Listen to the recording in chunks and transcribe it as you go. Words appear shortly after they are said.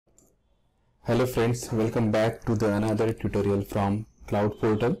Hello friends, welcome back to the another tutorial from Cloud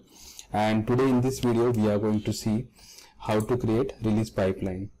Portal, and today in this video we are going to see how to create release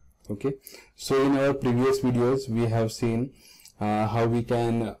pipeline. Okay, so in our previous videos we have seen how we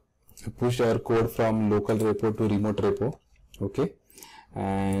can push our code from local repo to remote repo. Okay,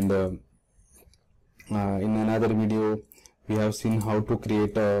 and in another video we have seen how to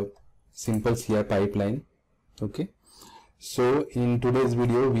create a simple CI pipeline. Okay, so in today's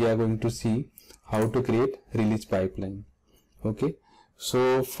video we are going to see how to create release pipeline. Okay,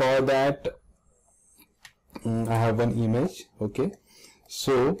 so for that I have one image. Okay,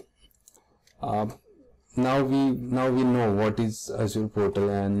 so now we know what is Azure portal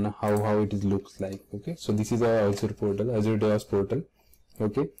and how it looks like. Okay, so this is our Azure portal, Azure DevOps portal.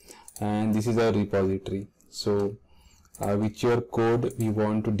 Okay, and this is our repository. So whichever code we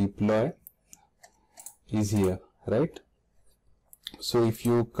want to deploy is here, right? So if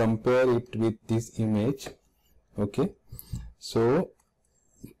you compare it with this image, okay, so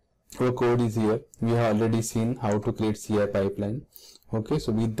our code is here. We have already seen how to create CI pipeline. Okay,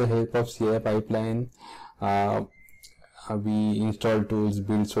 so with the help of CI pipeline, we install tools,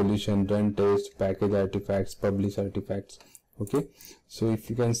 build solution, run test, package artifacts, publish artifacts. Okay, so if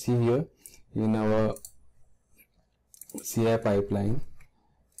you can see here in our CI pipeline,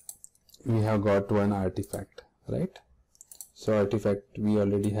 we have got one artifact, right? So artifact, we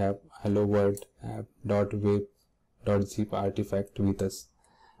already have hello world app.web.zip artifact with us,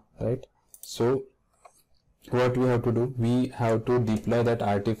 right? So what we have to do, we have to deploy that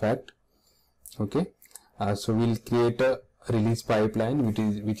artifact. Okay, so we'll create a release pipeline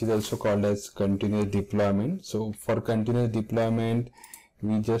which is also called as continuous deployment. So for continuous deployment,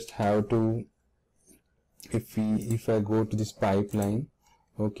 we just have to, if I go to this pipeline,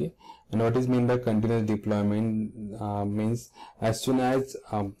 okay, and what is meant by continuous deployment means as soon as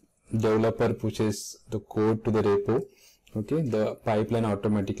developer pushes the code to the repo, okay, the pipeline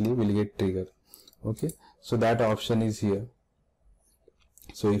automatically will get triggered. Okay, so that option is here.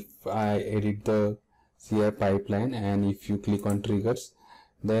 So if I edit the CI pipeline and if you click on triggers,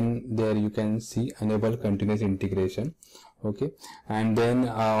 then there you can see enable continuous integration. Okay, and then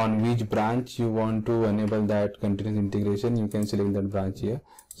on which branch you want to enable that continuous integration, you can select that branch here.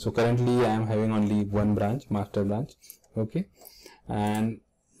 So currently I am having only one branch, master branch. Okay, and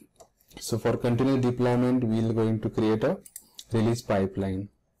so for continuous deployment we are going to create a release pipeline.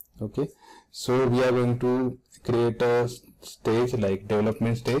 Okay, so we are going to create a stage like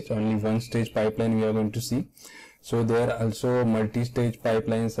development stage, only one stage pipeline we are going to see. So there are also multi-stage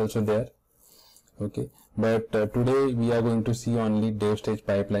pipelines also there. Okay, but today we are going to see only dev stage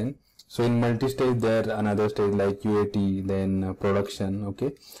pipeline. So in multi-stage there are another stage like UAT, then production.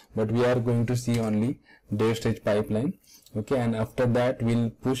 Okay, but we are going to see only dev stage pipeline. Okay, and after that we'll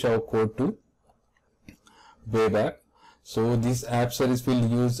push our code to web app. So this app service will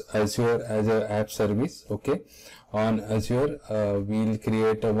use Azure as an app service. Okay, on Azure we'll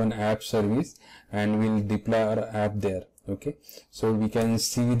create one app service and we'll deploy our app there. Okay, so we can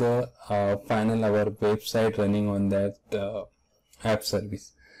see the final our website running on that app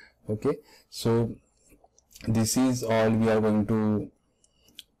service. Okay, so this is all we are going to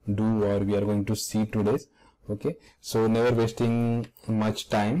do, or we are going to see today. Okay, so never wasting much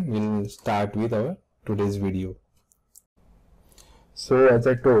time, we'll start with our today's video. So as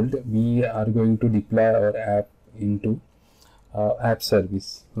I told, we are going to deploy our app into app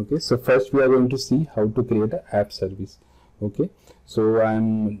service. Okay, so first we are going to see how to create an app service. Okay, so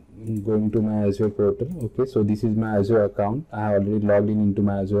I'm going to my Azure portal. Okay, so this is my Azure account. I have already logged in into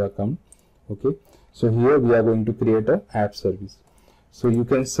my Azure account. Okay, so here we are going to create an app service. So you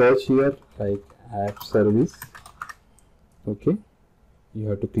can search here like app service. Okay, you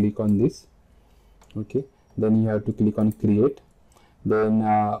have to click on this. Okay, then you have to click on create. Then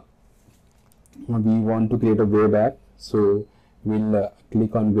we want to create a web app, so we'll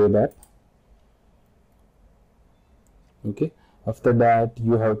click on web app. Okay, after that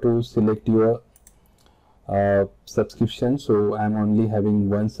you have to select your subscription. So I'm only having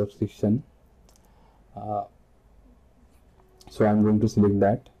one subscription, so I'm going to select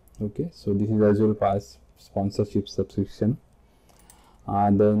that. Okay, so this is Azure Pass sponsorship subscription.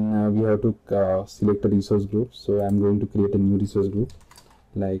 Then we have to select a resource group. So I'm going to create a new resource group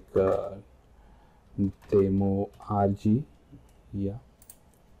like demo RG. Yeah,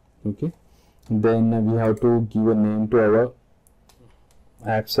 okay, then we have to give a name to our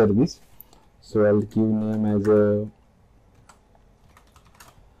app service. So I'll give name as a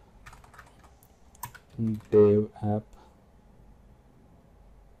dev app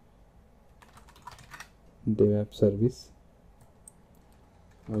service.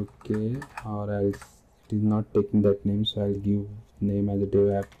 Okay, or else it is not taking that name, so I'll give name as a dev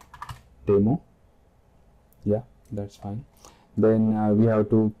app demo. Yeah, that's fine. Then we have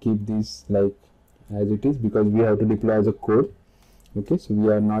to keep this like as it is, because we have to deploy as a code. Okay, so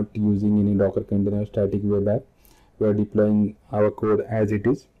we are not using any Docker container static web app. We are deploying our code as it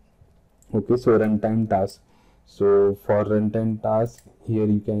is. Okay, so runtime task. So for runtime task, here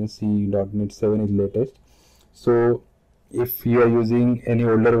you can see .NET 7 is latest. So if you are using any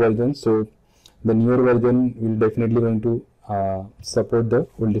older version, so the newer version will definitely going to support the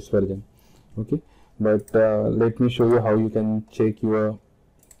oldest version. Okay, but let me show you how you can check your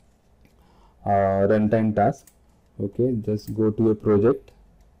runtime task. Okay, just go to your project.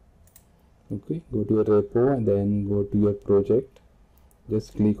 Okay, go to your repo and then go to your project.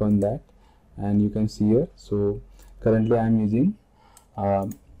 Just click on that and you can see here. So currently I am using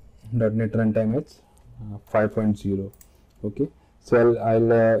 .NET Runtime H 5.0. Okay, so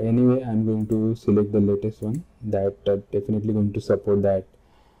I'll anyway I'm going to select the latest one that definitely going to support that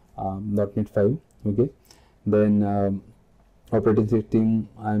 .NET 5. Okay, then operating system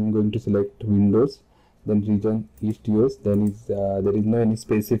I'm going to select Windows, then region East US. Then is there is no any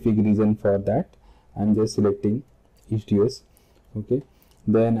specific reason for that, I'm just selecting East US. Okay,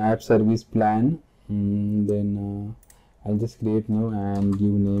 then app service plan, then I'll just create new and give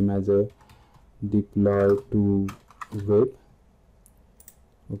name as a deploy to web.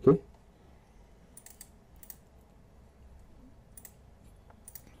 Okay,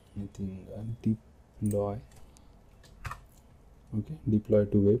 I think deploy. Okay, deploy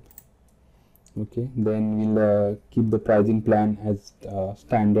to web. Okay, then we'll keep the pricing plan as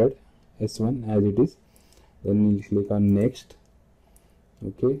standard S1 as it is. Then we'll click on next.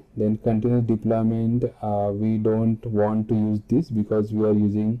 Okay, then continuous deployment, we don't want to use this because we are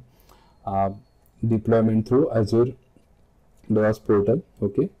using deployment through Azure DevOps portal.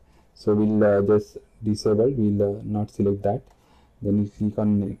 Okay, so we'll just disable, we'll not select that. Then we'll click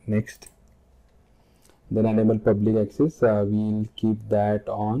on next. Then enable public access, we'll keep that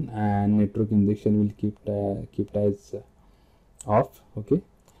on, and network injection will keep it as off. Okay,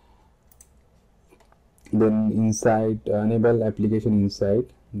 then inside enable application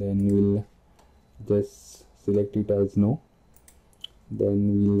inside, then we'll just select it as no.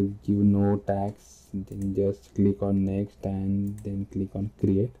 Then we'll give no tags, then just click on next and then click on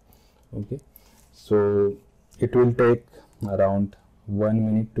create. Okay, so it will take around 1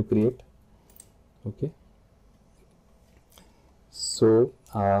 minute to create. Okay, so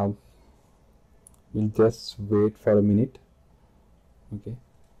we'll just wait for a minute. Okay,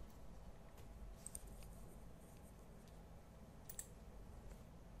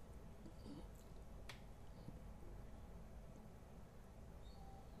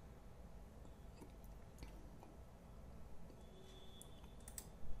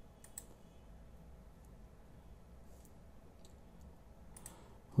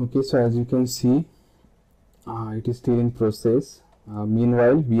 okay, so as you can see, it is still in process.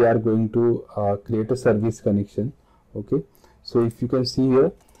 Meanwhile, we are going to create a service connection. Okay, so if you can see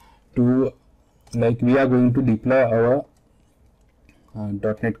here, to like we are going to deploy our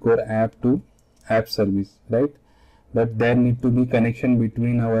 .NET Core app to app service, right? But there need to be connection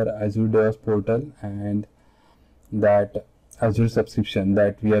between our Azure DevOps portal and that Azure subscription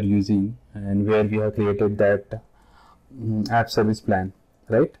that we are using and where we have created that app service plan,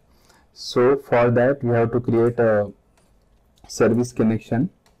 right? So for that we have to create a service connection.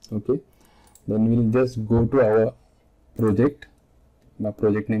 Okay, then we'll just go to our project. My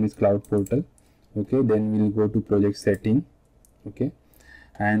project name is Cloud Portal. Okay, then we'll go to project setting. Okay,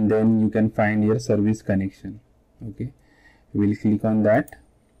 and then you can find your service connection. Okay, we'll click on that,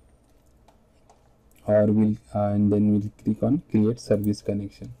 or we'll and then we'll click on create service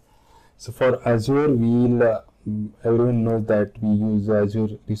connection. So for Azure, we'll everyone knows that we use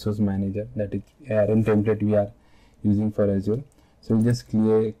Azure Resource Manager, that is ARM template we are using for Azure. So we'll just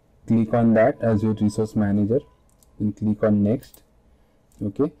click on that Azure Resource Manager and click on next.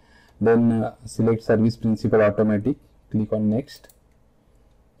 Okay, then select service principal automatic, click on next.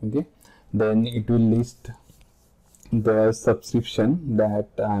 Okay, then it will list the subscription that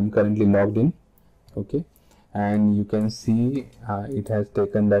I am currently logged in. Okay, and you can see it has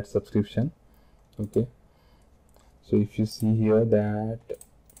taken that subscription. Okay, so if you see here that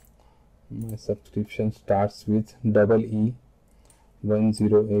my subscription starts with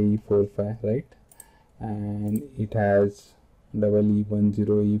EE10AE45, right, and it has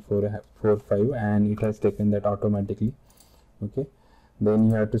EE10E45 and it has taken that automatically. Okay, then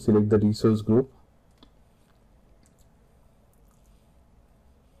you have to select the resource group.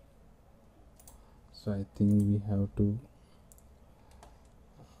 So I think we have to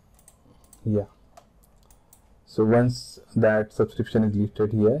Yeah, so once that subscription is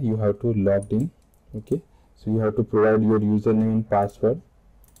listed here, you have to log in. Okay, so you have to provide your username and password.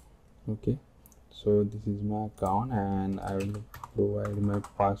 Okay, so this is my account and I will provide my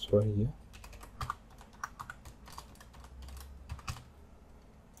password here.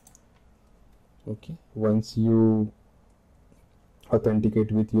 Okay, once you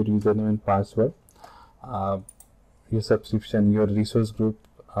authenticate with your username and password, your subscription, your resource group,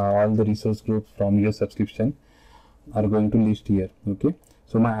 all the resource group from your subscription are going to list here. Okay,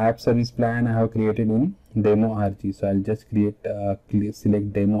 so my app service plan I have created in demo RG, so I'll just create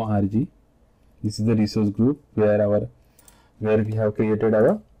select demo RG. This is the resource group where we have created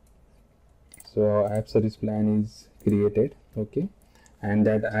our, so app service plan is created. Okay, and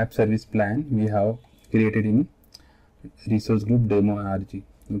that app service plan we have created in resource group demo RG.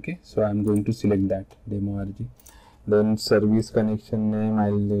 Okay, so I'm going to select that demo RG. Then service connection name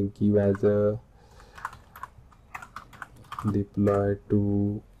I'll give as a deploy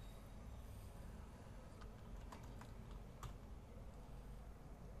to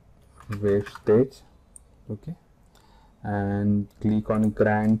web stage. Okay, and click on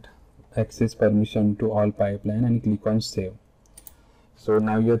grant access permission to all pipeline and click on save. So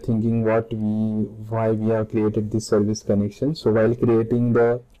now you're thinking why we have created this service connection. So while creating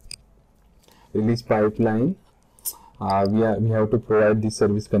the release pipeline, we have to provide this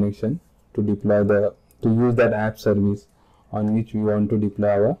service connection to deploy to use that app service on which we want to deploy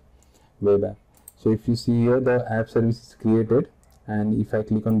our web app. So if you see here, the app service is created, and if I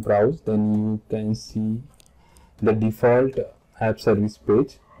click on browse, then you can see the default app service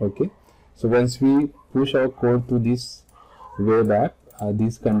page. Okay, so once we push our code to this web app,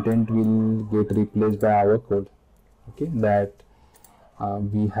 this content will get replaced by our code. Okay, that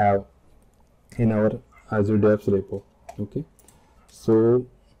we have in our Azure DevOps repo. Okay, so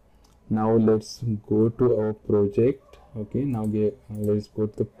now let's go to our project. Okay, now let's go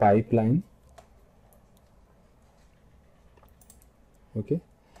to the pipeline. Okay,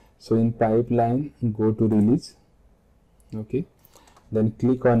 so in pipeline, go to release. Okay, then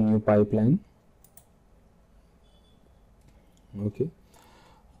click on new pipeline. Okay,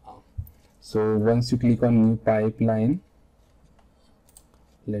 so once you click on new pipeline,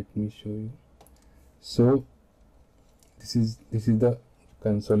 let me show you. So this is the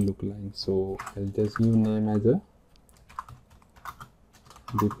console look like. So I'll just give name as a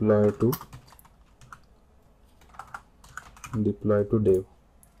deploy to dev.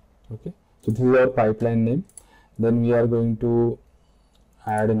 Okay, so this is our pipeline name. Then we are going to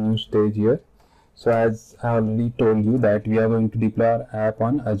add a new stage here. So as I already told you that we are going to deploy our app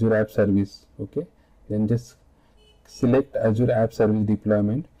on Azure App Service. Okay, then just select Azure App Service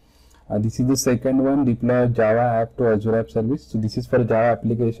deployment. This is the second one, deploy Java app to Azure App Service. So this is for Java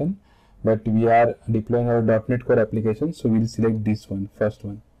application, but we are deploying our .NET Core application, so we'll select this one, first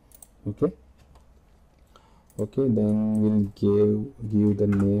one. Okay, okay, then we'll give the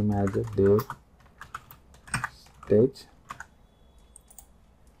name as a dev stage.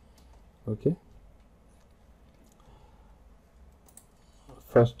 Okay,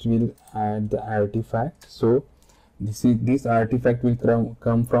 first we'll add the artifact. So this artifact will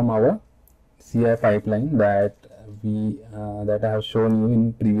come from our CI pipeline that I have shown you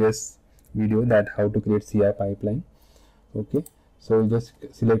in previous video, that how to create CI pipeline. Okay, so we'll just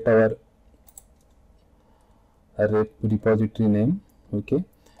select our repository name. Okay,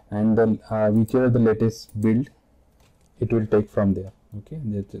 and then whichever the latest build, it will take from there. Okay,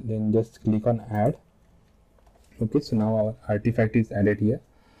 then just click on add. Okay, so now our artifact is added here.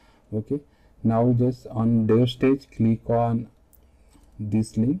 Okay, now just on dev stage, click on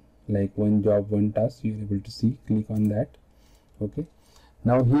this link, like one job one task, you are able to see. Click on that. Okay,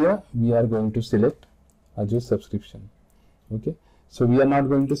 now here we are going to select Azure subscription. Okay, so we are not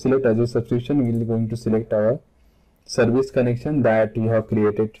going to select Azure subscription, we are going to select our service connection that we have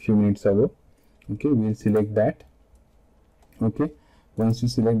created few minutes ago. Okay, we will select that. Okay, once you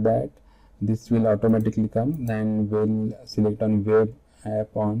select that, this will automatically come, then we'll select on web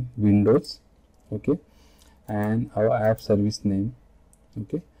app on Windows. Okay, and our app service name.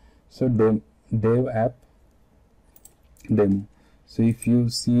 Okay, so dev app demo. So if you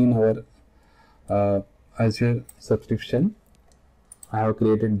see in our Azure subscription, I have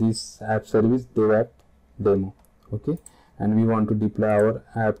created this app service dev app demo. Okay, and we want to deploy our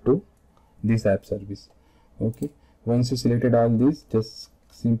app to this app service. Okay, once you selected all these, just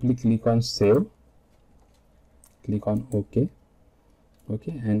simply click on save, click on OK.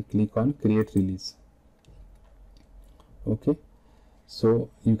 Okay, and click on create release. Okay, so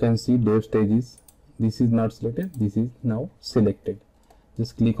you can see dev stages, this is not selected, this is now selected.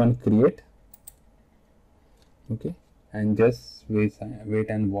 Just click on create okay, and just wait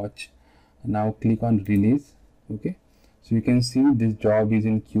and watch. Now click on release. Okay, so you can see this job is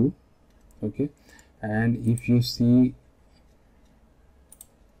in queue. Okay, and if you see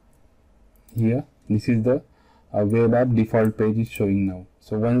here, this is the web app default page is showing now.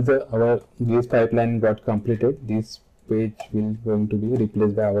 So once our release pipeline got completed, this page will going to be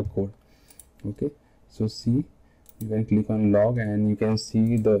replaced by our code. Okay, so see, you can click on log and you can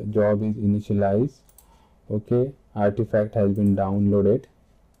see the job is initialized. Okay, artifact has been downloaded.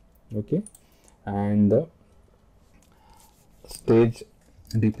 Okay, and the stage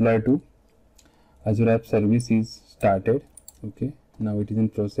deploy to Azure App Service is started. Okay, now it is in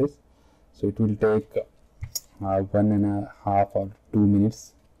process, so it will take 1.5 or 2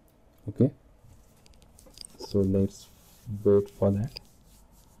 minutes. Okay, so let's wait for that.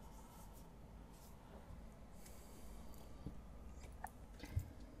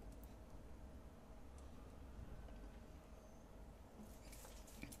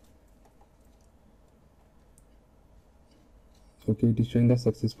 Okay, it is showing the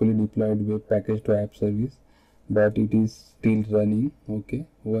successfully deployed web package to app service, but it is still running. Okay,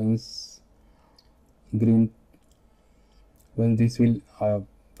 once this will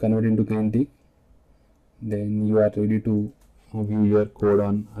convert into green tick, then you are ready to view your code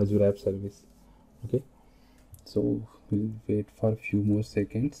on Azure App Service. Okay, so we'll wait for a few more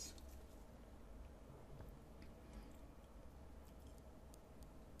seconds.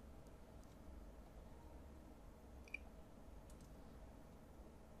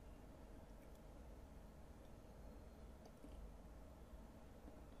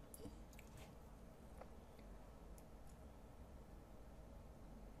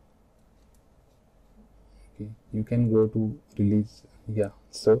 You can go to release. Yeah,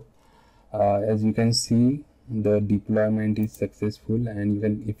 so as you can see, the deployment is successful, and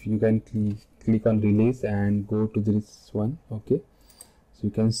if you can click on release and go to this one. Okay, so you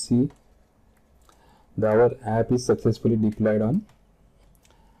can see our app is successfully deployed on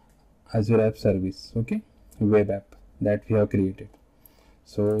Azure App Service. Okay, web app that we have created.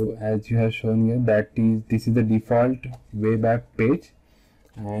 So as you have shown here, this is the default web app page.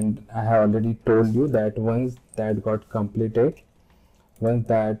 And I have already told you that once that got completed, once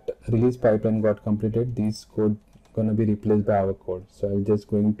that release pipeline got completed, this code gonna be replaced by our code. So I'm just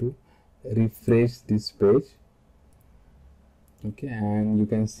going to refresh this page. Okay, and you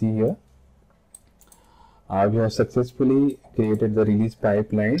can see here we have successfully created the release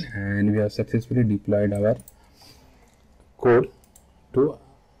pipeline and we have successfully deployed our code to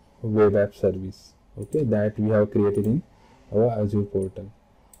web app service. Okay, that we have created in our Azure portal.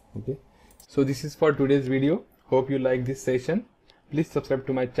 Okay, so this is for today's video. Hope you like this session. Please subscribe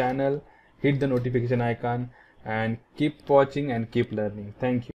to my channel, hit the notification icon, and keep watching and keep learning. Thank you.